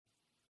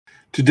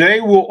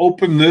Today, we'll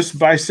open this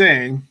by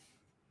saying,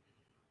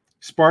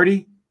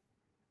 Sparty,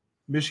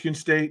 Michigan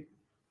State,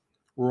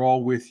 we're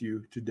all with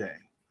you today.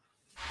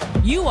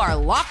 You are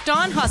Locked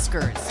On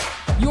Huskers,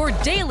 your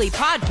daily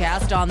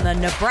podcast on the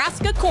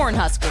Nebraska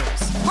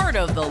Cornhuskers, part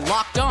of the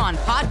Locked On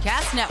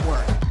Podcast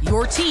Network,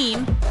 your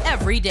team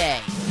every day.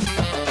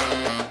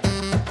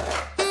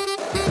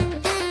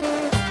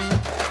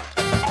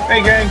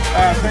 Hey, gang.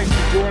 Thanks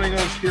for joining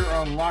us here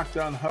on Locked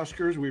On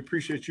Huskers. We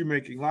appreciate you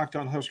making Locked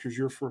On Huskers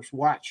your first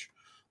watch.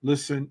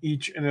 Listen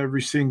each and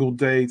every single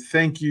day.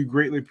 Thank you.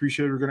 Greatly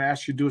appreciate it. We're going to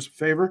ask you to do us a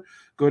favor.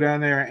 Go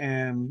down there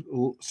and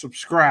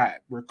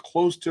subscribe. We're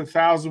close to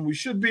 1,000. We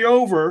should be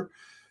over.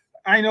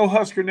 I know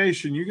Husker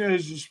Nation, you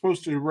guys are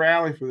supposed to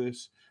rally for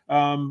this.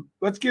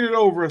 Let's get it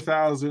over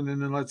 1,000,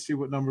 and then let's see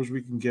what numbers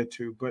we can get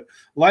to. But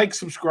like,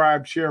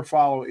 subscribe, share,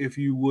 follow if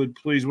you would,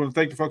 please. I want to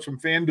thank the folks from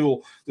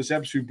FanDuel. This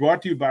episode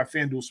brought to you by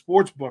FanDuel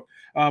Sportsbook,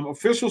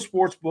 official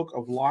sportsbook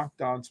of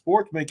Locked On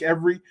Sports. Make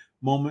every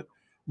moment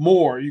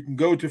more. You can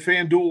go to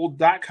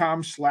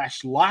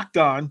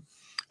FanDuel.com/LockedOn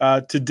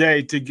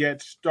today to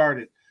get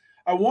started.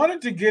 I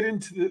wanted to get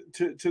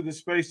into the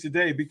space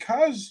today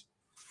because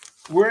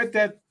we're at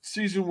that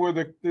season where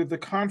the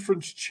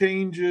conference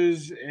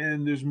changes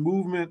and there's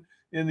movement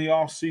in the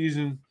off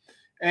season,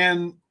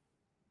 and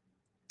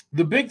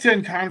the Big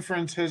Ten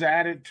Conference has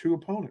added 2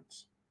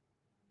 opponents.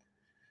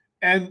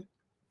 And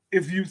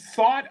if you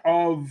thought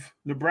of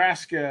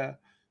Nebraska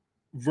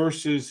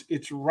versus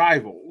its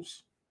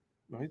rivals,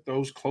 right,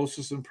 those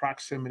closest in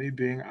proximity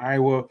being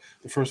Iowa,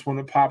 the first one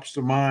that pops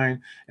to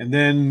mind, and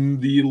then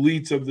the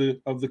elites of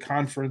the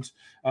conference,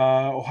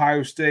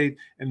 Ohio State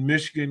and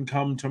Michigan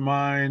come to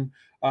mind.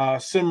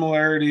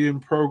 Similarity in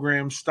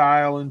program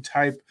style and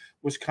type,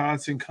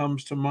 Wisconsin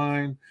comes to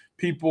mind.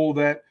 People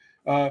that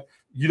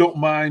you don't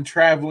mind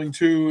traveling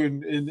to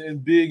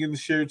and being in the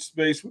shared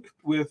space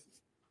with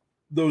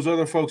those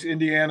other folks,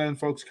 Indiana and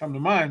folks come to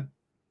mind.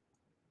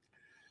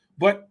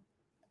 But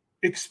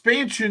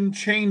expansion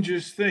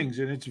changes things,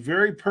 and its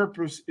very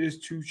purpose is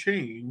to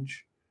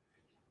change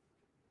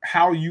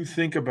how you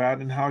think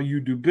about and how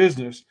you do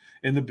business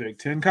in the Big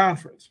Ten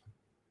Conference.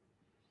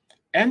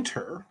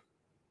 Enter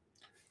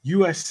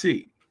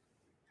USC.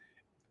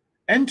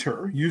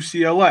 Enter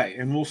UCLA.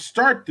 And we'll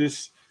start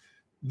this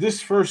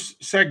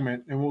first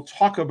segment, and we'll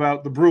talk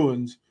about the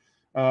Bruins,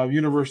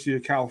 University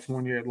of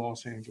California at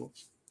Los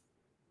Angeles.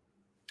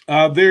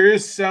 There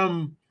is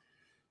some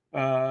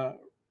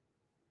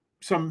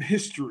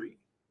history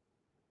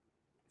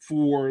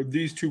for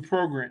these 2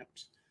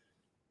 programs.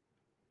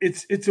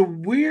 It's a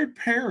weird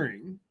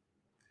pairing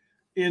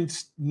in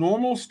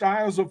normal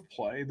styles of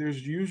play.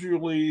 There's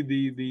usually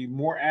the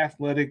more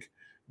athletic,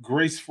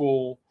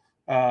 graceful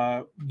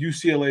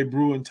UCLA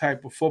Bruin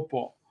type of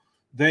football.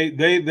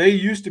 They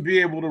used to be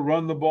able to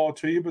run the ball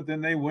to you, but then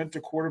they went to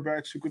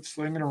quarterbacks who could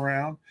sling it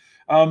around.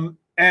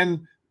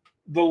 And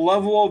the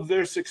level of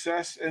their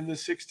success in the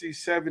 60s,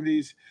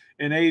 70s,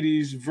 and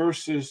 80s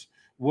versus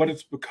what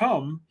it's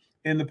become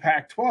in the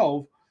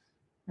Pac-12,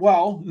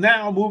 well,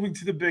 now moving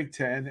to the Big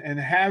Ten and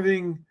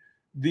having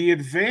the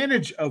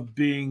advantage of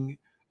being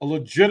a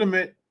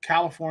legitimate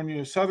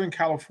Southern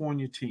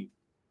California team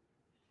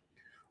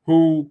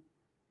who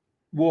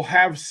will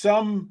have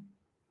some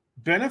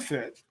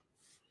benefit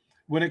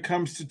when it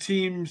comes to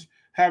teams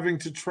having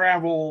to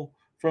travel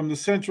from the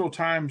Central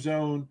Time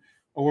Zone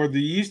or the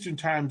Eastern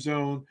Time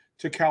Zone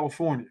to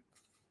California.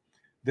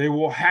 They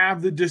will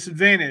have the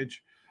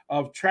disadvantage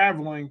of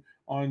traveling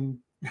on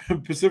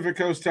Pacific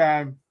Coast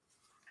time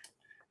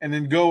and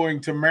then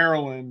going to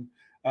Maryland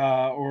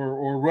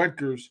or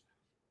Rutgers.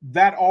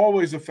 That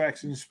always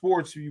affects in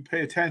sports. You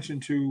pay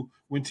attention to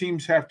when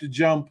teams have to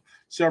jump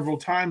several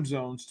time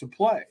zones to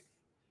play.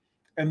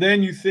 And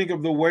then you think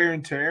of the wear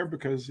and tear,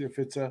 because if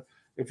it's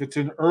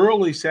an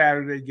early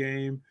Saturday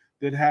game,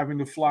 then having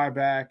to fly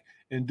back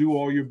and do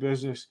all your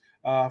business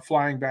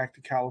flying back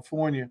to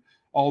California,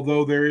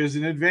 although there is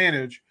an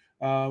advantage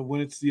when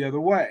it's the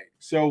other way.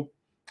 So,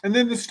 and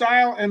then the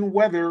style and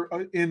weather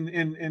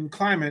in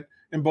climate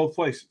in both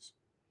places.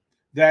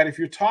 That if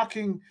you're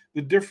talking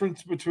the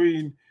difference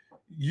between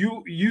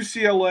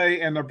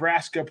UCLA and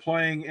Nebraska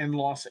playing in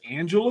Los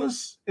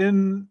Angeles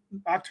in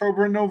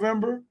October and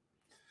November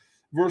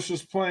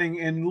versus playing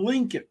in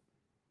Lincoln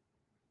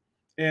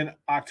in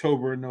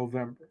October and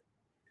November.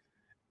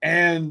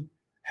 And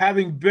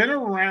having been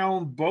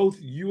around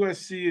both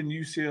USC and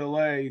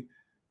UCLA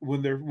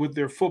when they're with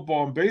their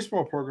football and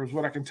baseball programs,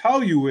 what I can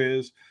tell you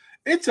is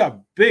it's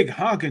a big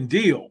honking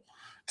deal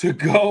to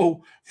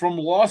go from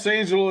Los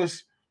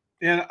Angeles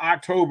in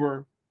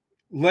October,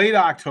 late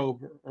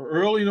October or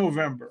early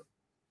November,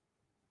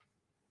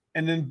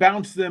 and then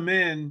bounce them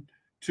in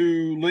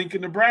to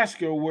Lincoln,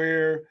 Nebraska,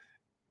 where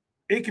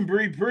it can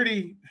be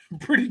pretty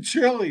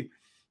chilly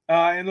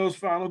in those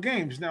final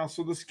games. Now,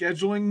 so the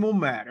scheduling will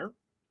matter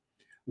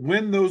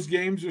when those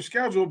games are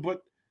scheduled,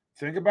 but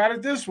think about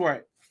it this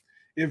way.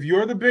 If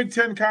you're the Big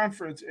Ten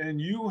Conference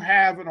and you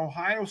have an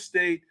Ohio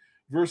State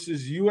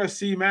versus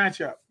USC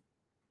matchup,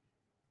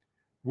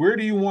 where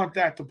do you want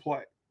that to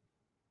play?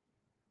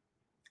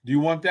 Do you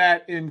want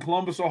that in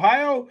Columbus,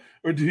 Ohio,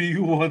 or do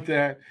you want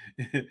that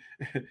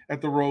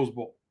at the Rose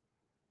Bowl?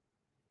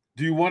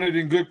 Do you want it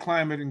in good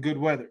climate and good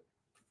weather?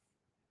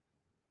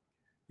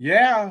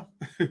 Yeah,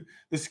 the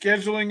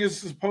scheduling is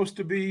supposed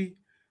to be,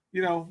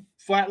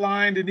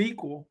 flatlined and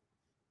equal,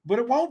 but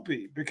it won't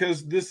be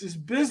because this is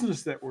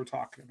business that we're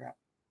talking about.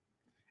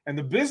 And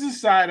the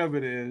business side of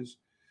it is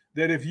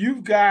that if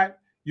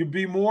you'd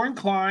be more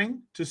inclined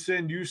to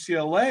send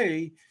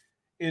UCLA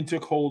into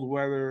cold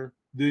weather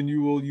than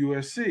you will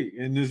USC.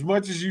 And as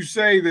much as you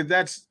say that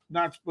that's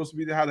not supposed to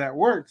be how that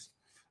works,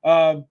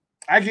 I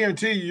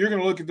guarantee you're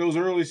going to look at those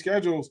early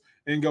schedules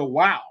and go,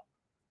 wow,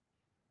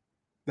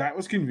 that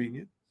was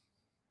convenient.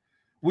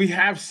 We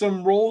have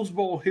some Rose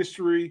Bowl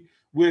history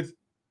with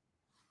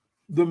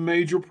the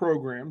major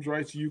programs,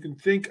 right? So you can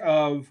think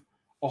of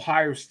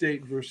Ohio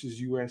State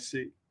versus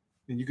USC,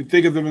 and you can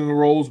think of them in the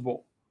Rose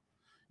Bowl.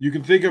 You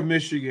can think of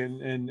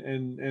Michigan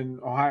and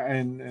Ohio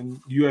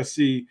and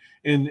USC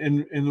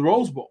in the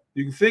Rose Bowl.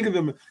 You can think of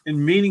them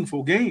in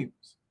meaningful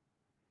games.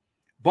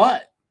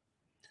 But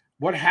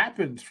what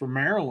happens for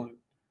Maryland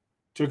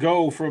to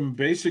go from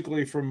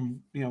BWI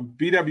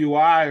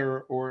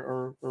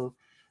or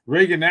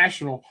Reagan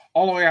National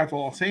all the way out to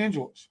Los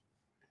Angeles?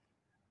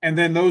 And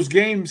then those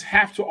games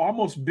have to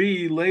almost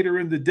be later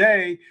in the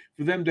day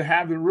for them to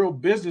have the real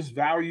business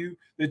value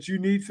that you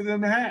need for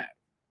them to have.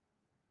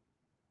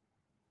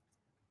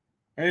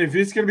 And if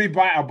it's going to be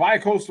a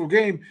bi-coastal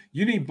game,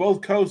 you need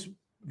both coast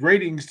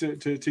ratings to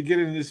get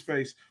into this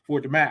space for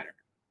it to matter.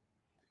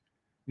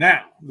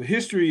 Now, the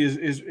history is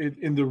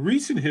in the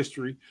recent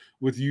history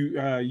with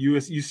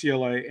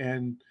UCLA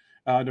and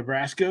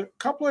Nebraska, a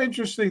couple of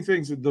interesting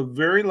things. At the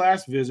very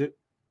last visit,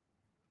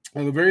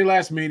 or the very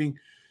last meeting,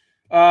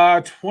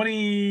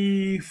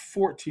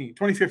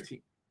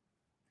 2015.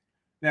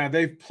 Now,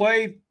 they've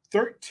played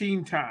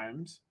 13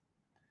 times.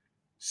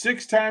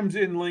 6 times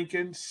in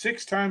Lincoln,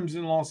 6 times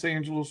in Los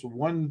Angeles,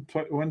 one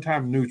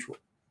time neutral.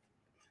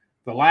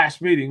 The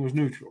last meeting was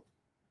neutral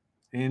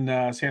in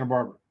Santa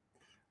Barbara.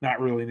 Not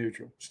really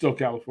neutral, still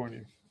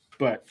California.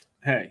 But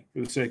hey,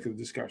 for the sake of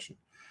the discussion.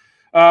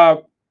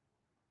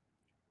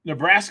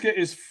 Nebraska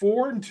is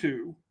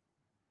 4-2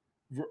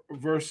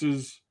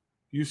 versus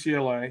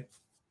UCLA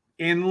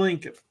in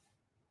Lincoln.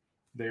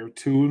 They are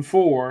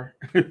 2-4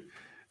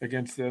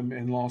 against them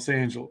in Los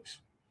Angeles.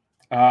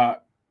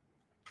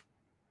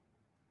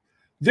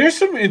 There's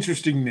some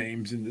interesting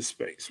names in this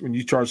space when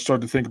you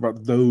start to think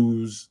about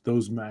those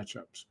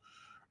matchups,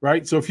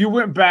 right? So if you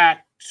went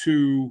back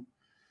to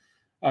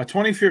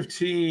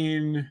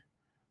 2015,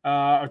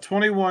 a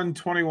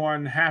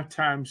 21-21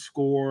 halftime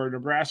score,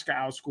 Nebraska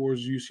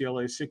outscores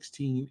UCLA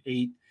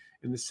 16-8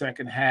 in the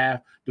second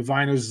half.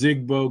 Divino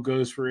Zigbo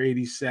goes for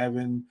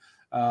 87.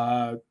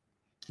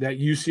 That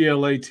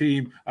UCLA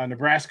team,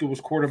 Nebraska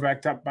was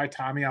quarterbacked up by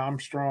Tommy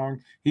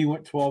Armstrong. He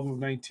went 12 of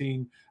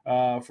 19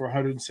 for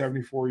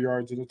 174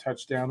 yards and a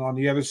touchdown. On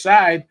the other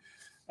side,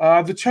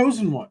 the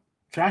chosen one,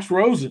 Josh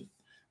Rosen,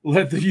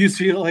 led the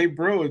UCLA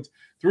Bruins,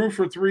 threw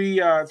for three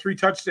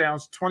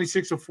touchdowns,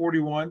 26 of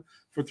 41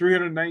 for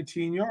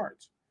 319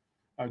 yards.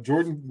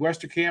 Jordan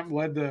Westerkamp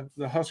led the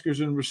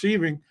Huskers in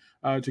receiving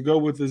to go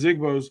with the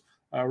Zigbo's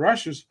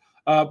rushes.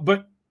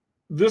 But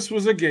this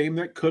was a game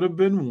that could have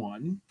been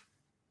won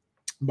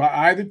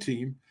by either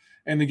team,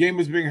 and the game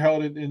was being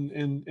held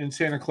in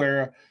Santa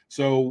Clara,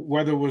 so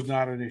weather was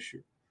not an issue.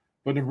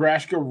 But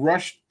Nebraska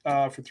rushed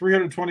for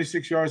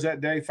 326 yards that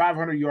day,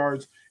 500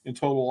 yards in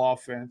total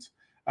offense,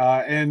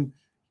 and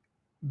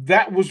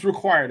that was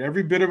required.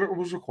 Every bit of it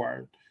was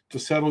required to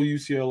settle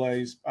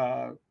UCLA's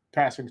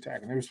passing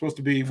attack. And it was supposed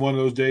to be one of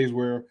those days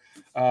where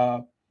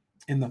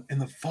in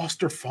the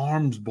Foster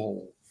Farms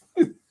Bowl,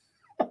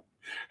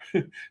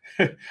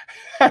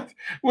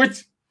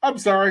 which – I'm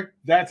sorry,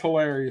 that's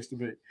hilarious to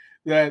me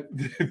that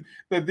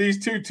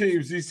these two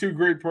teams, these two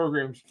great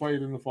programs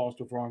played in the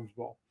Foster Farms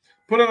Bowl.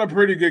 Put on a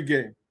pretty good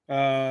game,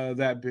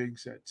 that being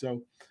said.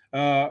 So,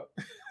 but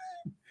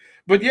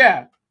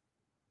yeah,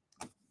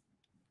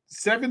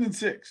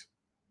 7-6.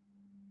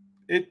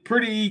 It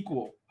pretty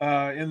equal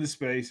in the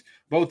space.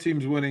 Both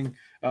teams winning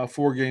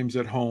 4 games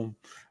at home.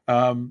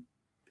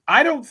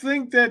 I don't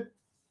think that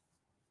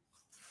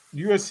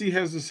USC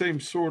has the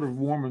same sort of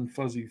warm and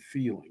fuzzy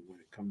feeling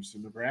when it comes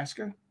to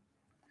Nebraska.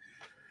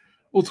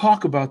 We'll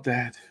talk about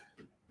that.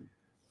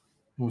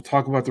 We'll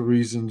talk about the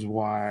reasons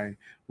why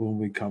when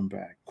we come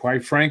back.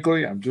 Quite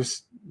frankly, I'm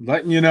just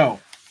letting you know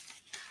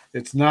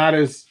it's not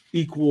as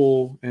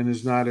equal and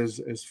is not as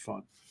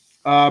fun.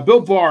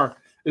 Built Bar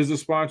is the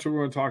sponsor we're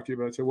going to talk to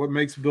you about. So what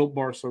makes Built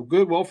Bar so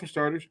good? Well, for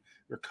starters,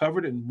 they're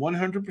covered in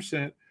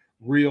 100%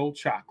 real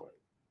chocolate.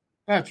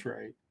 That's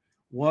right,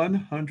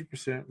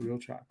 100% real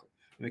chocolate.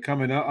 And they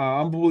come in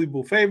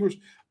unbelievable flavors.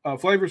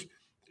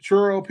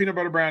 Churro, peanut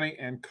butter brownie,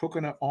 and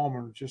coconut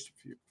almond, just a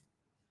few.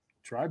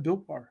 Try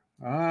Built Bar.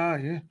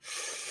 Yeah.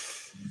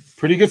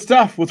 Pretty good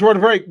stuff. We'll throw it a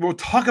break. We'll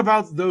talk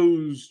about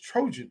those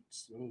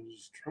Trojans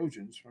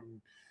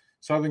from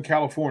Southern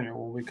California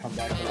when we come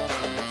back.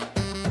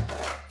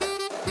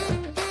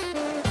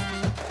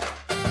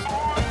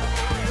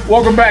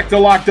 Welcome back to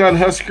Locked On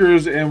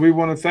Huskers, and we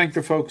want to thank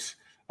the folks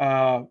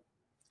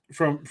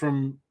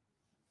from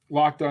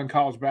Locked On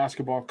College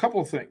Basketball. A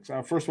couple of things.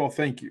 First of all,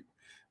 thank you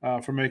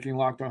for making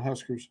Locked On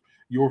Huskers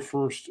your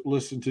first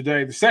listen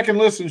today. The second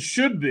listen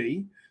should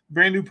be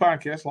brand new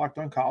podcast, Locked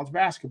On College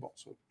Basketball.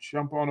 So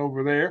jump on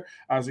over there.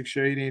 Isaac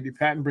Shade, Andy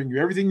Patton bring you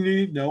everything you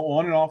need to know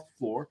on and off the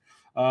floor.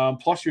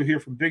 Plus, you'll hear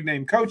from big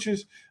name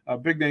coaches,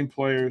 big name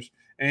players,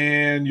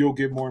 and you'll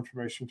get more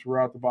information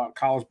throughout the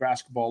college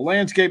basketball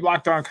landscape.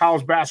 Locked On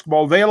College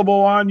Basketball, available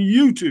on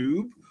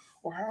YouTube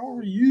or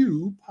however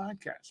you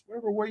podcast,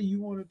 whatever way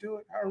you want to do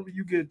it, however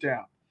you get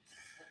down.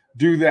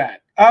 Do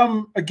that.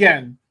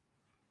 Again,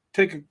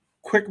 take a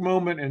quick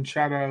moment and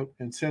shout out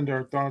and send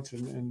our thoughts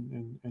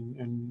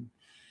and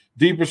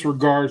deepest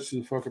regards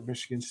to the folk of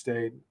Michigan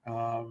State.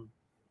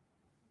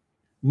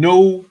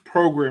 No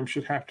program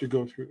should have to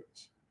go through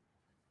this.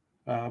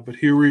 But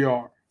here we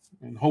are,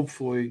 and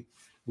hopefully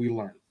we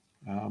learn.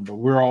 But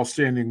we're all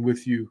standing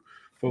with you,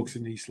 folks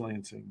in East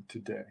Lansing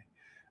today.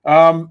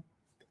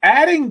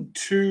 Adding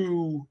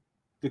to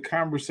the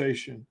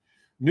conversation,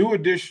 new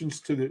additions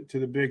to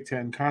the Big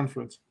Ten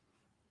Conference.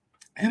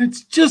 And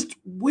it's just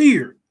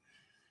weird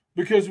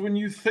because when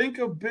you think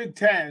of Big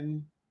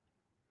Ten,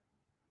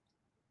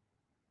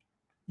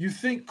 you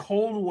think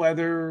cold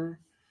weather,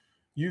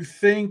 you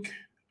think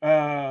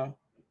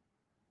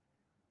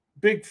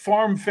big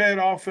farm-fed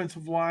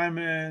offensive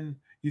linemen,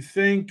 you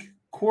think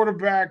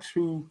quarterbacks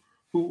who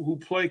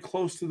play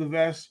close to the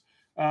vest.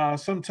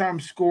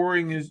 Sometimes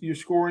your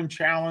scoring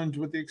challenge,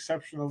 with the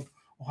exception of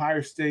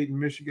Ohio State and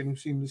Michigan, who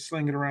seem to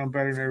sling it around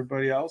better than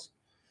everybody else.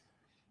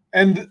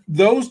 And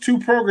those two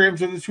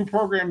programs are the two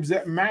programs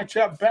that match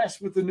up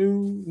best with the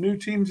new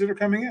teams that are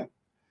coming in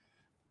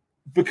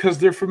because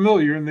they're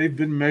familiar and they've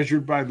been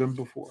measured by them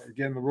before.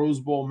 Again, the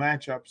Rose Bowl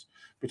matchups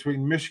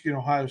between Michigan,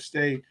 Ohio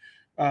State,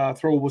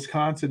 throw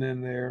Wisconsin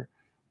in there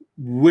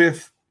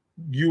with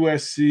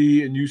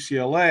USC and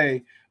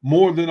UCLA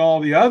more than all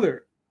the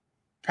other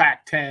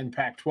Pac-10,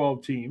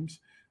 Pac-12 teams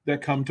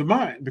that come to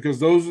mind because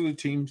those are the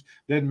teams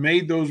that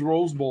made those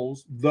Rose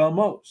Bowls the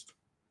most.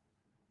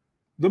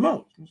 The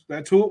most.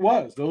 That's who it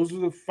was. Those are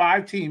the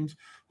five teams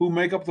who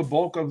make up the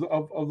bulk of the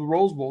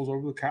Rose Bowls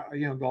over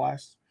the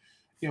last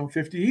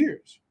 50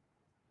 years.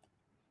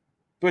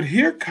 But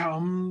here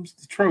comes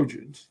the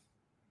Trojans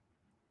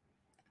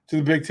to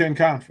the Big Ten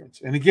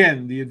Conference. And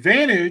again, the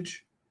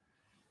advantage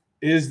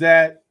is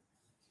that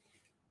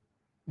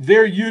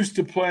they're used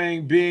to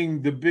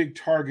being the big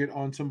target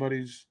on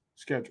somebody's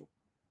schedule.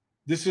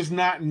 This is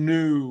not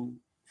new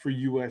for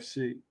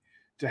USC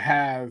to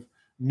have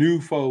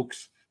new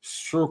folks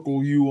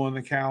circle you on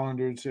the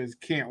calendar and says,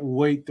 can't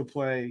wait to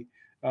play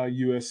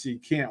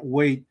USC, can't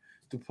wait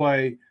to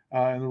play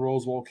in the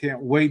Rose Bowl,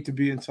 can't wait to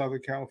be in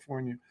Southern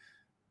California.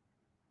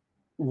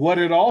 What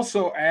it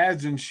also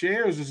adds and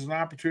shares is an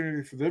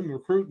opportunity for them to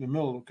recruit in the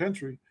middle of the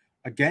country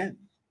again.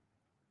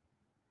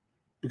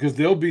 Because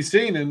they'll be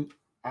seen, and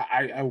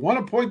I want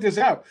to point this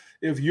out.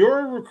 If you're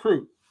a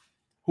recruit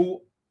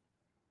who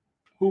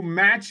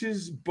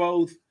matches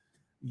both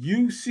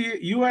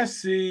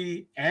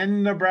USC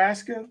and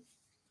Nebraska,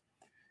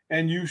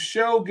 and you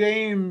show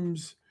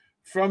games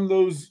from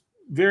those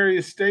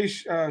various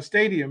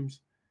stadiums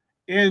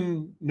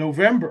in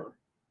November,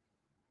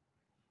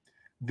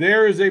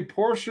 there is a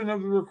portion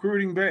of the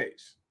recruiting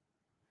base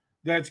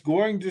that's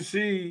going to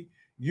see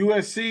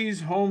USC's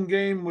home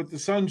game with the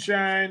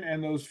sunshine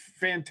and those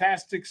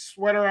fantastic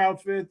sweater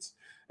outfits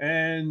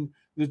and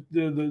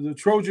the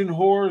Trojan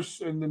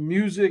horse and the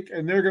music,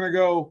 and they're going to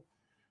go,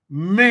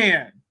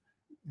 man,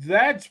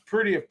 that's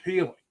pretty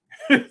appealing.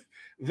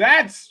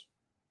 That's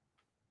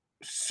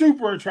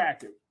super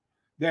attractive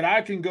that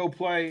I can go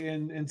play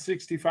in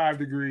 65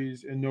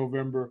 degrees in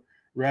November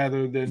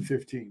rather than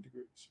 15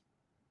 degrees.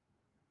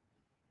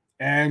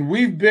 And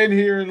we've been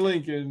here in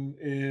Lincoln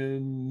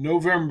in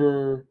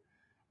November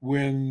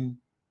when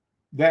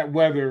that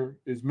weather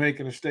is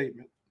making a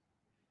statement.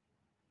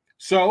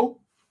 So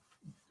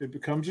it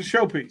becomes a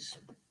showpiece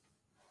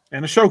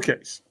and a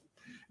showcase.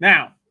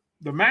 Now,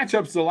 the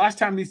matchups, the last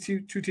time these two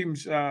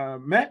teams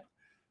met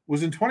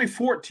was in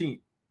 2014.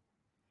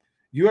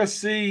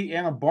 USC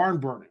and a barn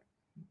burner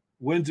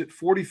wins at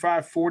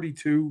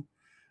 45-42.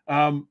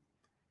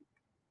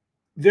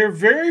 There are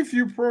very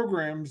few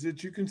programs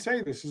that you can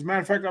say this. As a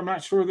matter of fact, I'm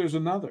not sure there's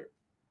another.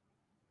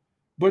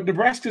 But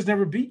Nebraska's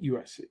never beat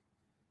USC.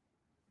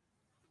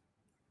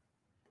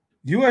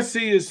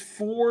 USC is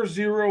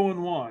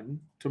 4-0-1.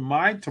 To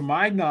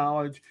my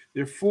knowledge,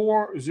 they're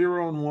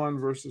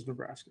 4-0-1 versus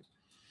Nebraska.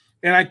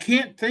 And I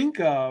can't think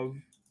of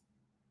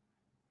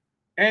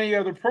any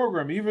other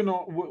program, even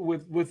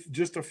with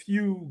just a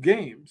few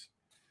games,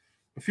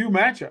 a few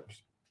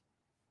matchups.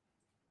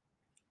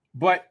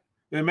 But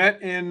they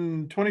met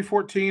in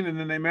 2014, and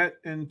then they met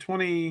in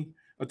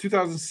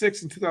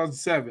 2006 and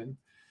 2007.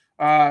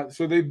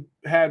 So they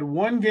had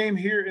one game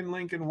here in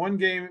Lincoln, one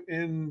game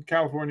in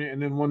California,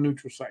 and then one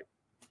neutral site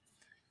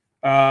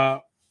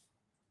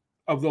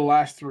of the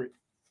last three.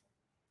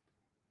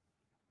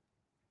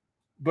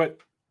 But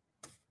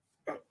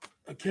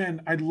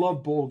again, I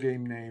love bowl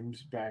game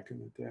names back in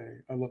the day.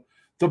 I love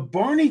the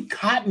Barney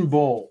Cotton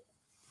Bowl.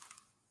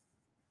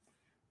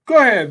 Go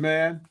ahead,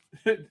 man.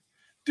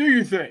 Do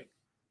your thing.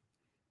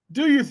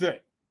 Do your thing.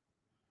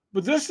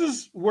 But this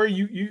is where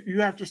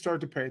you have to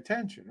start to pay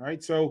attention,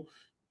 right? So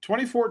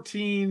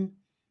 2014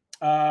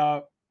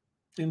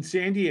 in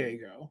San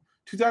Diego,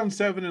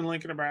 2007 in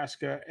Lincoln,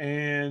 Nebraska,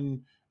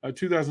 and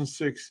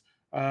 2006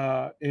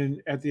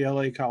 in at the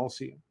LA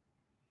Coliseum.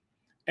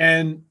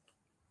 And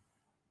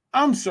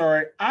I'm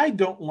sorry, I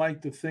don't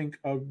like to think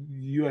of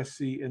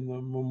USC in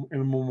the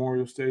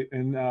Memorial State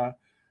in the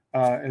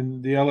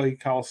LA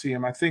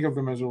Coliseum. I think of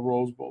them as a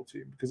Rose Bowl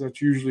team because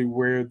that's usually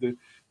where the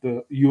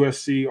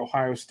USC,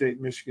 Ohio State,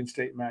 Michigan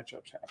State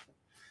matchups happen.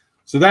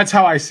 So that's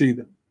how I see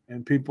them,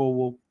 and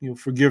people will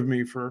forgive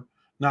me for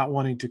not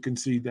wanting to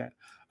concede that.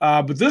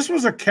 But this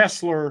was a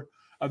Kessler.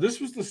 This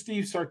was the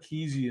Steve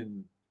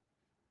Sarkisian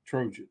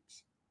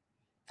Trojans,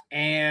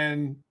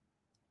 and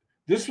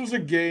this was a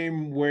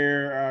game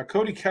where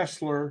Cody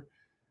Kessler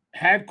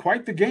had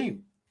quite the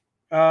game.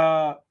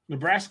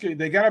 Nebraska,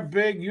 they got a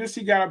big,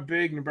 USC got a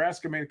big,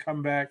 Nebraska made a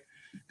comeback,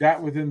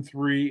 got within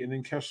 3, and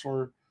then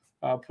Kessler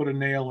put a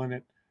nail in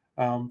it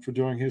for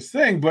doing his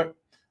thing. But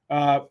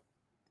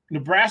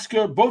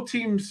Nebraska, both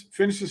teams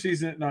finished the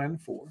season at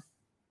 9-4.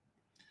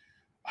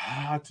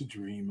 To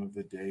dream of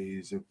the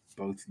days of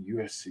both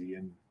USC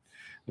and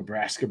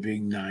Nebraska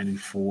being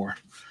 9-4,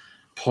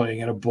 playing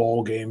in a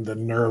bowl game, the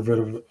nerve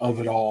of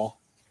it all.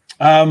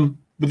 But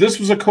this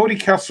was a Cody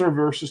Kessler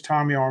versus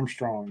Tommy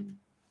Armstrong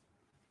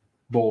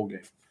bowl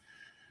game.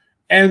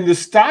 And the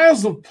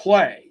styles of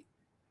play,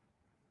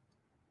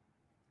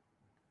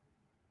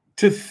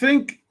 to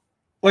think,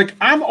 like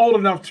I'm old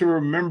enough to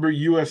remember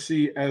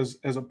USC as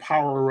a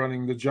power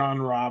running, the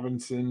John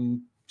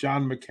Robinson,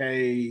 John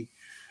McKay.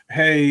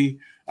 Hey,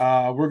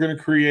 we're going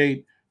to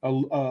create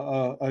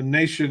a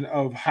nation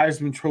of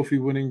Heisman Trophy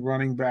winning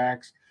running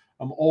backs.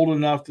 I'm old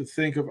enough to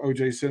think of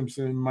O.J.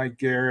 Simpson, Mike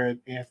Garrett,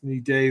 Anthony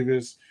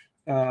Davis,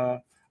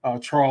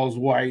 Charles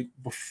White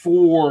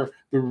before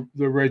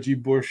the Reggie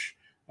Bush,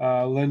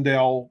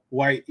 Lindell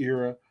White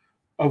era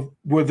of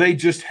where they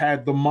just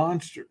had the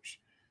monsters.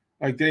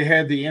 Like they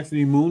had the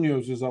Anthony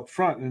Munozes up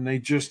front, and they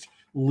just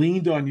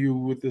leaned on you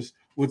with this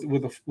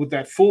with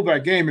that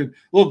fullback game. And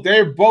look,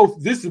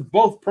 this is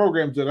both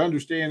programs that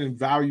understand and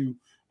value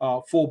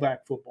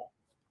fullback football.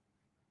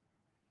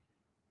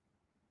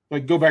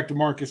 Like go back to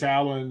Marcus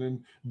Allen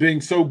and being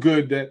so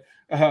good that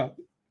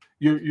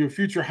your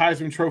future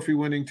Heisman Trophy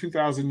winning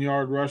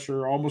 2,000-yard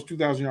rusher, almost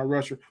 2,000-yard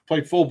rusher,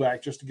 played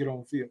fullback just to get on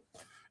the field.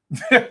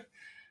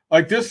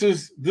 Like this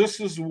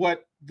is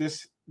what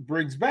this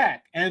brings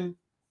back. And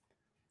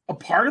a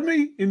part of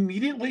me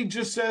immediately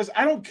just says,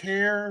 I don't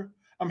care.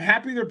 I'm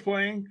happy they're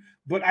playing,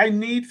 but I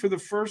need for the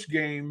first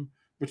game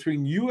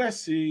between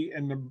USC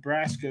and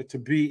Nebraska to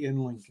be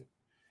in Lincoln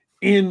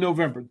in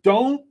November.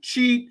 Don't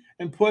cheat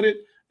and put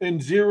it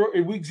in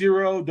week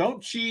 0.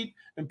 Don't cheat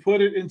and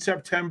put it in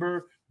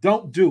September.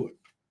 Don't do it.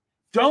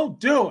 Don't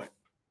do it.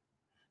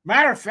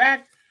 Matter of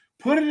fact,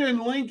 put it in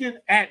Lincoln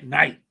at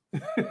night.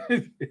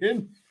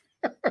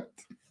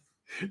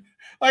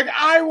 Like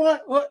I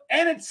want,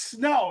 and it's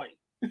snowing.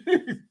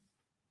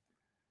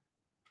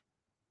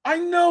 I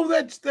know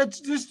that's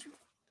just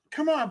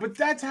come on, but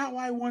that's how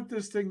I want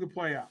this thing to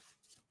play out.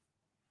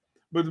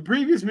 But the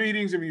previous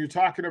meetings, I mean, you're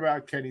talking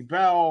about Kenny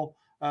Bell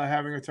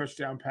having a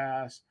touchdown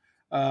pass.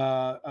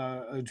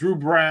 Drew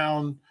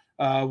Brown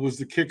was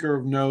the kicker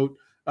of note,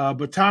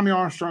 but Tommy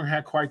Armstrong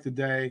had quite the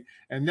day.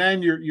 And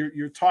then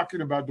you're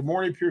talking about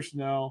DeMornay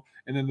Pierson-El,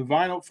 and then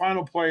the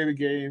final play of the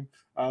game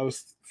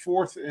was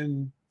 4th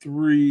and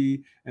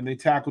 3, and they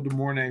tackled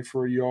DeMornay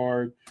for a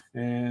yard,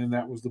 and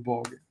that was the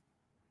ball game.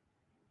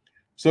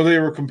 So they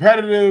were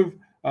competitive.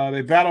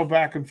 They battled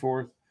back and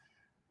forth.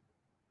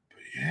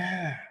 But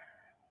yeah,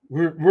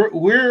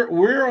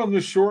 we're on the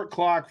short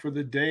clock for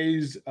the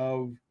days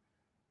of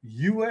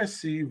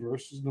USC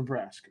versus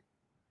Nebraska,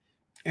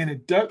 and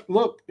it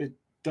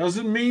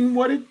doesn't mean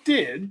what it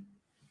did,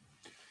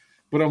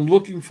 but I'm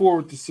looking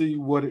forward to see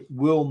what it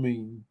will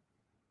mean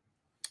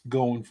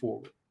going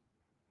forward.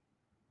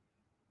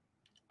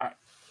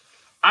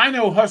 I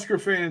know Husker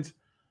fans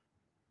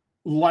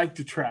like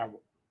to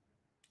travel.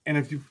 And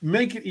if you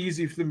make it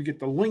easy for them to get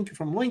the link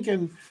from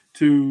Lincoln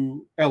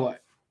to LA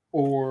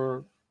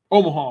or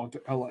Omaha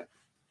to LA,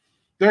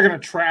 they're going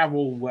to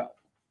travel well.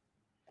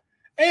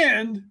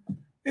 And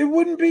it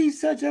wouldn't be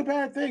such a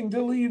bad thing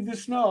to leave the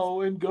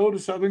snow and go to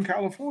Southern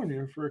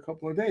California for a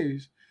couple of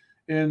days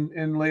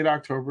in late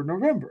October,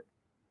 November.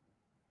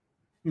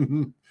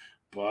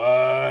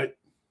 But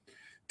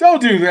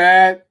don't do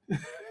that.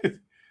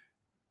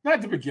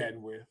 Not to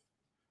begin with.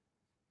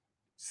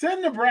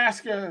 Send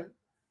Nebraska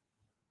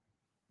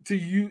to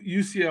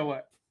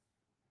UCLA,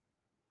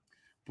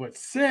 but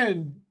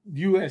send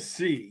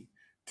USC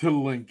to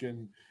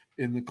Lincoln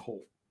in the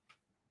cold.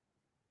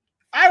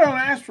 I don't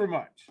ask for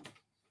much.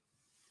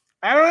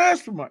 I'm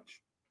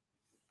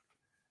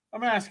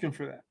asking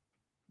for that.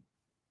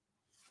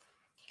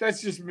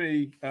 That's just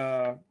me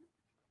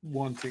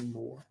wanting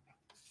more.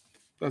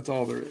 That's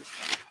all there is.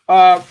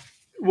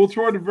 We'll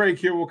throw the break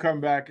here. We'll come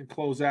back and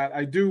close out.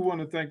 I do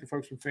want to thank the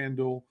folks from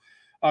FanDuel.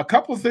 A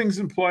couple of things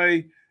in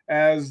play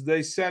as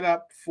they set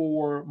up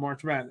for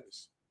March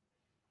Madness.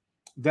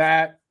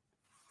 That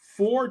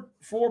four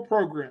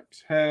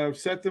programs have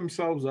set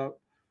themselves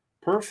up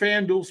per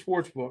FanDuel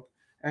Sportsbook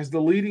as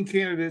the leading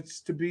candidates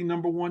to be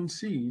number one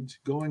seeds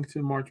going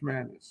to March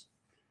Madness.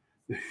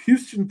 The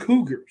Houston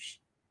Cougars.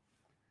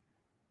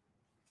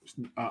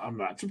 I'm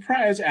not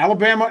surprised.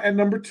 Alabama at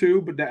number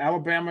 2, but the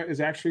Alabama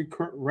is actually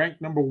ranked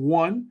number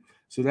 1,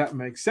 so that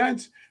makes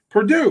sense.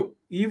 Purdue,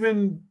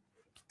 even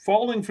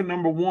falling for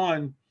number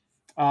 1,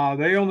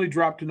 they only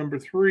dropped to number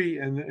 3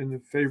 and the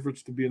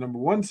favorites to be a number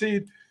 1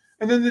 seed.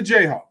 And then the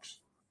Jayhawks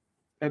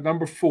at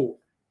number 4.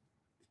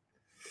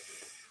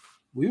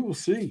 We will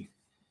see.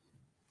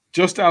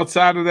 Just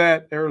outside of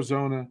that,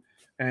 Arizona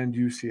and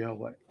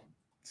UCLA.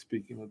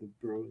 Speaking of the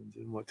Bruins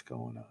and what's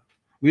going on.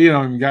 We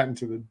haven't even gotten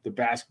to the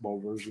basketball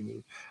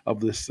version of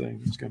this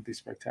thing. It's going to be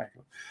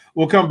spectacular.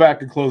 We'll come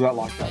back and close out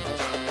Locked On.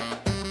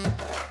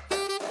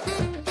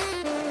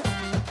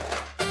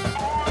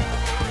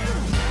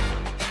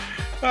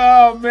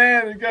 Oh,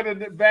 man, I got a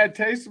bad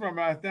taste in my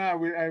mouth now.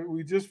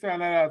 We just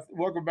found that out.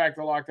 Welcome back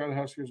to Locked On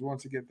Huskers.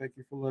 Once again, thank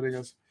you for letting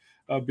us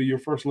be your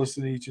first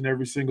listen each and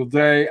every single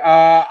day.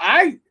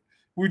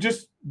 We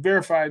just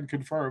verified and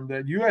confirmed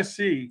that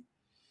USC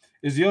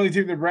is the only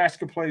team that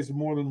Nebraska plays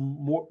more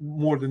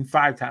than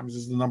 5 times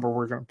is the number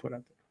we're going to put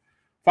out there.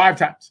 5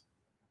 times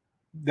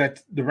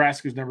that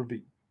Nebraska's never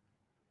beaten.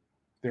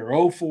 They're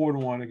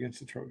 0-4-1 against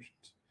the Trojans.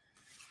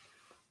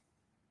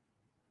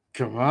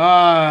 Come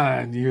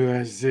on,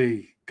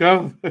 USC.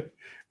 Come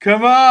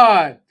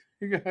on.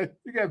 You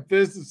got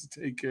business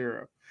to take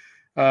care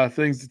of.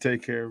 Things to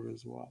take care of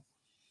as well.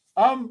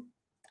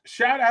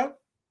 Shout out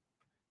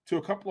to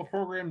a couple of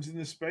programs in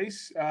this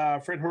space.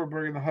 Fred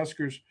Hoiberg and the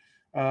Huskers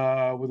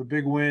with a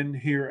big win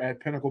here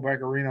at Pinnacle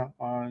Bank Arena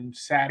on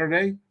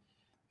Saturday.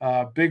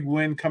 Big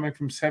win coming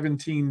from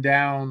 17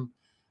 down,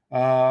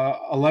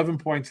 11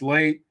 points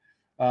late.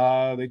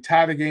 They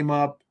tie the game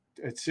up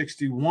at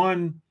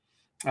 61.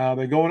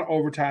 They go into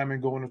overtime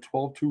and go on a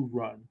 12-2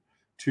 run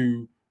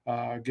to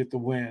get the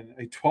win.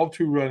 A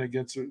 12-2 run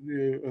against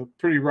a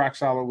pretty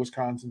rock-solid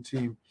Wisconsin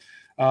team.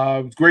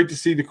 It's great to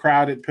see the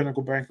crowd at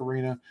Pinnacle Bank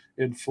Arena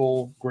in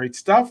full. Great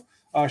stuff.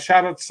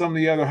 Shout out to some of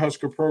the other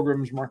Husker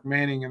programs, Mark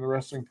Manning and the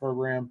wrestling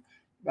program,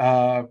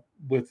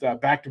 with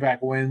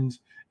back-to-back wins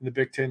in the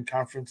Big Ten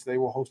Conference. They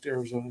will host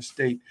Arizona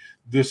State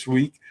this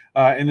week.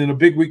 And then a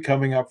big week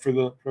coming up for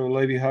the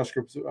Lady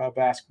Huskers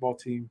basketball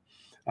team.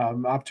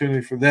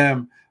 Opportunity for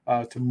them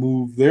to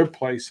move their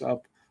place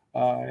up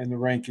in the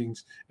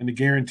rankings and to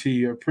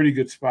guarantee a pretty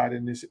good spot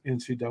in this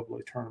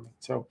NCAA tournament.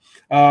 So,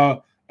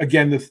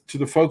 again, to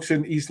the folks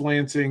in East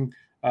Lansing,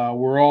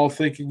 we're all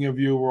thinking of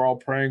you. We're all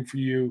praying for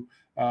you.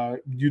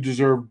 You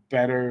deserve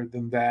better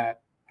than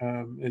that.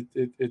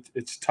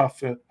 It's tough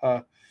to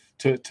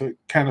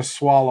kind of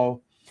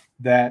swallow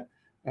that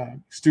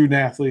student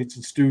athletes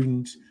and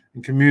students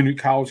and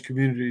college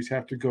communities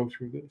have to go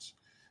through this.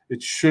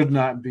 It should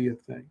not be a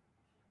thing.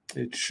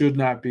 It should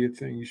not be a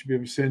thing. You should be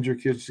able to send your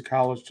kids to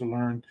college to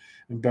learn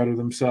and better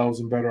themselves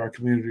and better our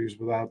communities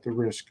without the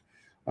risk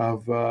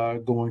of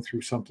going through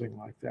something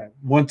like that.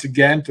 Once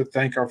again, to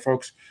thank our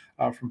folks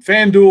from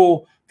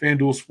FanDuel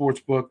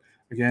Sportsbook.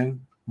 Again,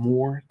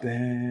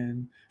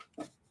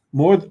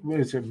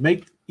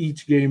 make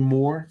each game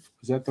more.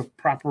 Is that the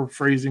proper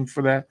phrasing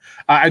for that?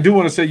 I do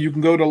want to say you can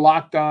go to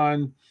Locked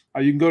On.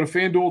 You can go to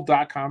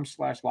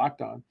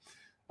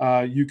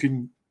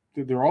FanDuel.com/LockedOn.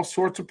 There are all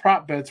sorts of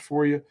prop bets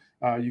for you.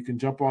 You can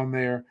jump on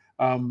there.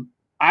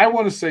 I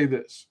want to say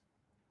this.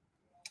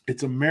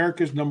 It's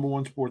America's number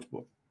one sports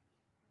book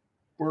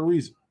for a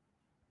reason.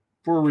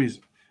 Before we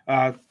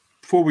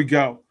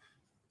go,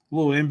 a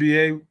little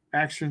NBA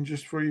action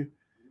just for you.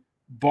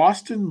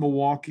 Boston,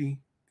 Milwaukee,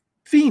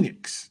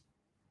 Phoenix,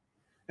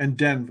 and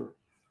Denver,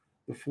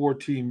 the 4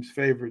 teams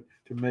favored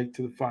to make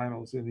to the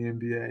finals in the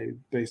NBA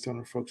based on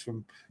our folks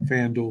from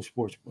FanDuel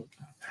Sportsbook.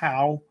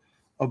 How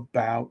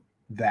about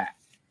that?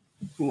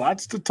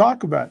 Lots to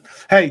talk about.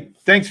 Hey,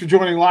 thanks for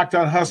joining Locked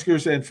On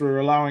Huskers and for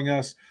allowing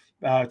us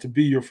to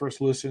be your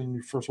first listen,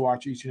 your first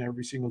watch each and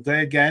every single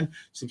day. Again,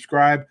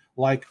 subscribe,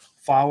 like,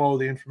 follow.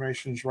 The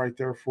information is right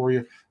there for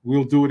you.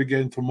 We'll do it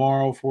again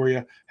tomorrow for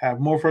you.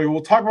 Have more for you.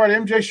 We'll talk about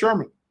MJ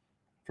Sherman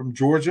from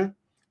Georgia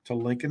to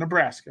Lincoln,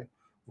 Nebraska.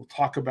 We'll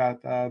talk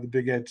about the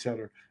Big Ed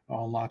Center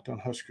on Locked On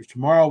Huskers.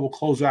 Tomorrow we'll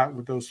close out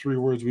with those 3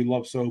 words we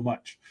love so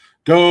much.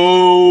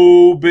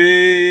 Go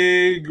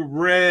Big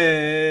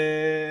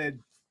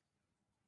Red.